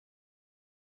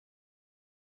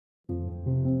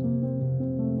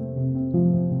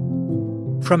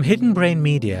From Hidden Brain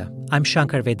Media, I'm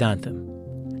Shankar Vedantam.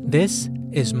 This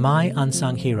is My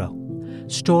Unsung Hero,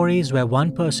 stories where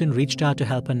one person reached out to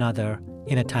help another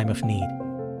in a time of need.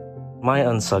 My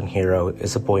unsung hero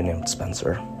is a boy named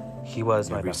Spencer. He was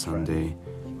my Every best friend. Sunday,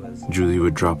 Julie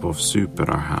would drop off soup at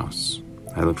our house.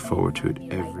 I looked forward to it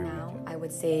every week. Now, I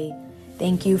would say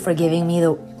thank you for giving me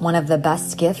one of the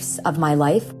best gifts of my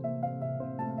life.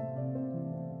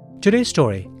 Today's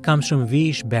story comes from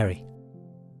Vish Berry.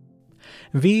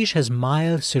 Vish has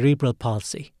mild cerebral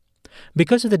palsy.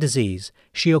 Because of the disease,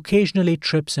 she occasionally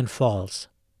trips and falls.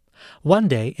 One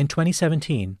day in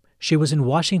 2017, she was in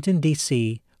Washington,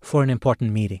 D.C. for an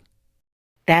important meeting.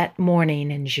 That morning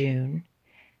in June,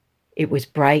 it was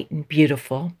bright and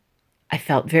beautiful. I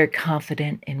felt very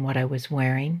confident in what I was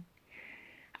wearing.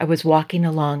 I was walking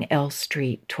along L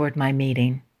Street toward my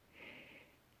meeting,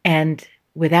 and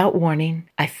without warning,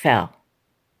 I fell.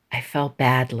 I fell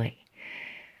badly.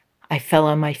 I fell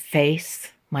on my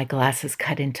face, my glasses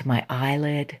cut into my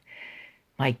eyelid,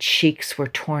 my cheeks were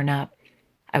torn up,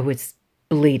 I was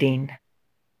bleeding.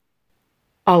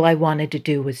 All I wanted to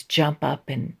do was jump up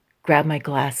and grab my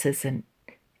glasses and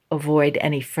avoid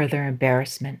any further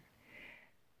embarrassment.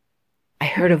 I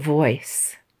heard a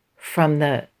voice from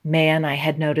the man I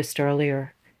had noticed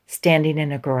earlier standing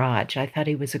in a garage. I thought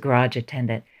he was a garage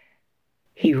attendant.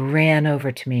 He ran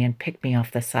over to me and picked me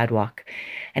off the sidewalk,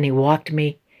 and he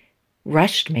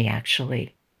rushed me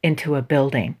actually, into a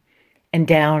building and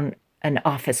down an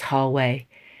office hallway.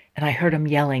 And I heard him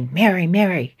yelling, "Mary,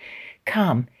 Mary,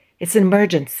 come, it's an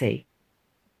emergency."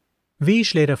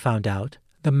 Vish later found out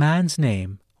the man's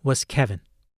name was Kevin.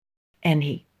 And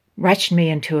he rushed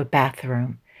me into a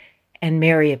bathroom, and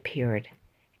Mary appeared.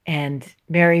 And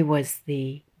Mary was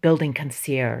the building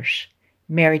concierge.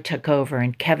 Mary took over,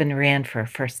 and Kevin ran for a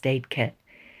first aid kit.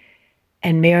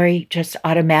 And Mary just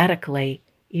automatically,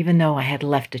 even though I had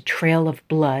left a trail of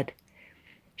blood,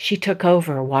 she took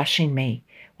over washing me,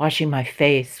 washing my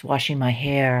face, washing my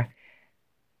hair,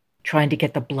 trying to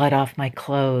get the blood off my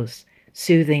clothes,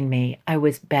 soothing me. I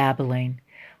was babbling.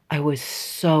 I was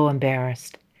so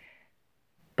embarrassed.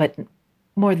 But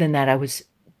more than that, I was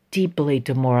deeply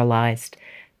demoralized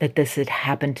that this had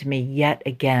happened to me yet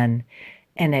again.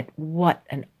 And at what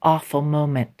an awful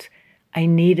moment. I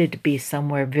needed to be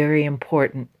somewhere very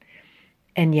important.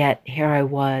 And yet here I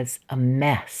was, a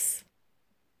mess.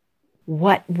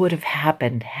 What would have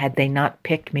happened had they not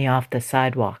picked me off the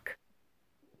sidewalk?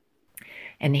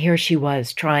 And here she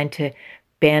was trying to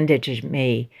bandage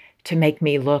me to make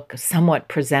me look somewhat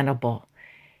presentable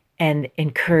and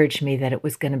encourage me that it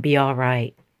was going to be all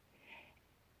right.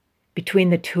 Between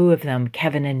the two of them,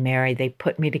 Kevin and Mary, they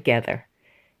put me together,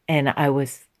 and I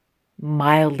was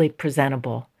mildly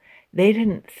presentable. They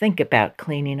didn't think about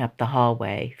cleaning up the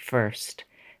hallway first.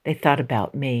 They thought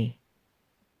about me.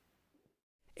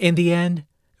 In the end,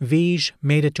 Vish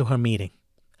made it to her meeting.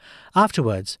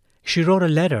 Afterwards, she wrote a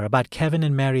letter about Kevin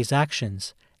and Mary's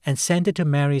actions and sent it to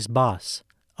Mary's boss,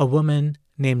 a woman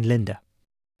named Linda.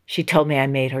 She told me I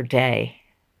made her day,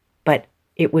 but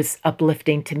it was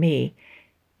uplifting to me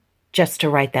just to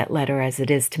write that letter as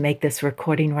it is to make this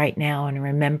recording right now and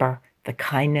remember the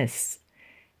kindness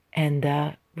and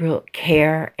the real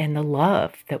care and the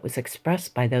love that was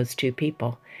expressed by those two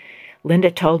people.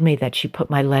 Linda told me that she put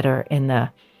my letter in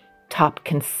the Top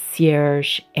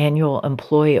Concierge Annual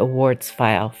Employee Awards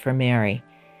file for Mary,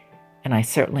 and I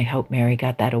certainly hope Mary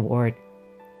got that award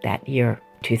that year,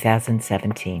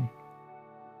 2017.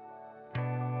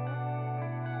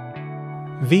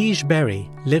 Vish Berry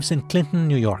lives in Clinton,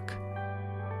 New York.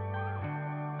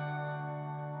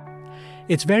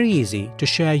 It's very easy to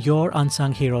share your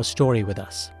unsung hero story with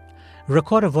us.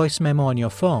 Record a voice memo on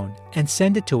your phone and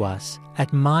send it to us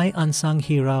at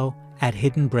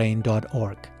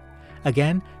myunsunghero@hiddenbrain.org.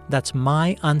 Again, that's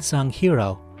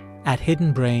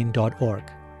myunsunghero@hiddenbrain.org.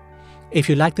 If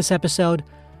you like this episode,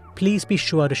 please be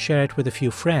sure to share it with a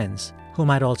few friends who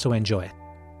might also enjoy it.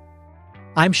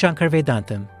 I'm Shankar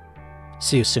Vedantam.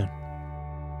 See you soon.